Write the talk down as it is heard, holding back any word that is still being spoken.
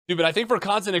Dude, but I think for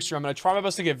content next year, I'm going to try my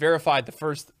best to get verified the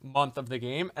first month of the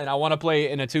game. And I want to play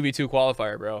in a 2v2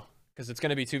 qualifier, bro. Because it's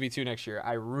going to be 2v2 next year.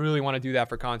 I really want to do that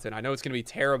for content. I know it's going to be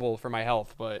terrible for my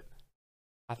health, but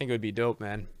I think it would be dope,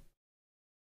 man.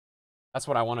 That's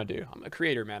what I want to do. I'm a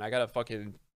creator, man. I got to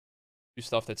fucking do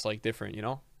stuff that's like different, you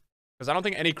know? Because I don't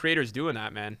think any creator's doing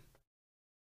that, man.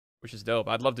 Which is dope.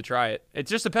 I'd love to try it. It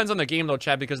just depends on the game, though,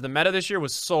 Chad, because the meta this year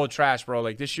was so trash, bro.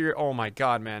 Like, this year, oh my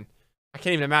god, man. I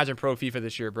can't even imagine pro FIFA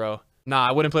this year, bro. Nah,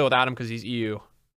 I wouldn't play with Adam because he's EU.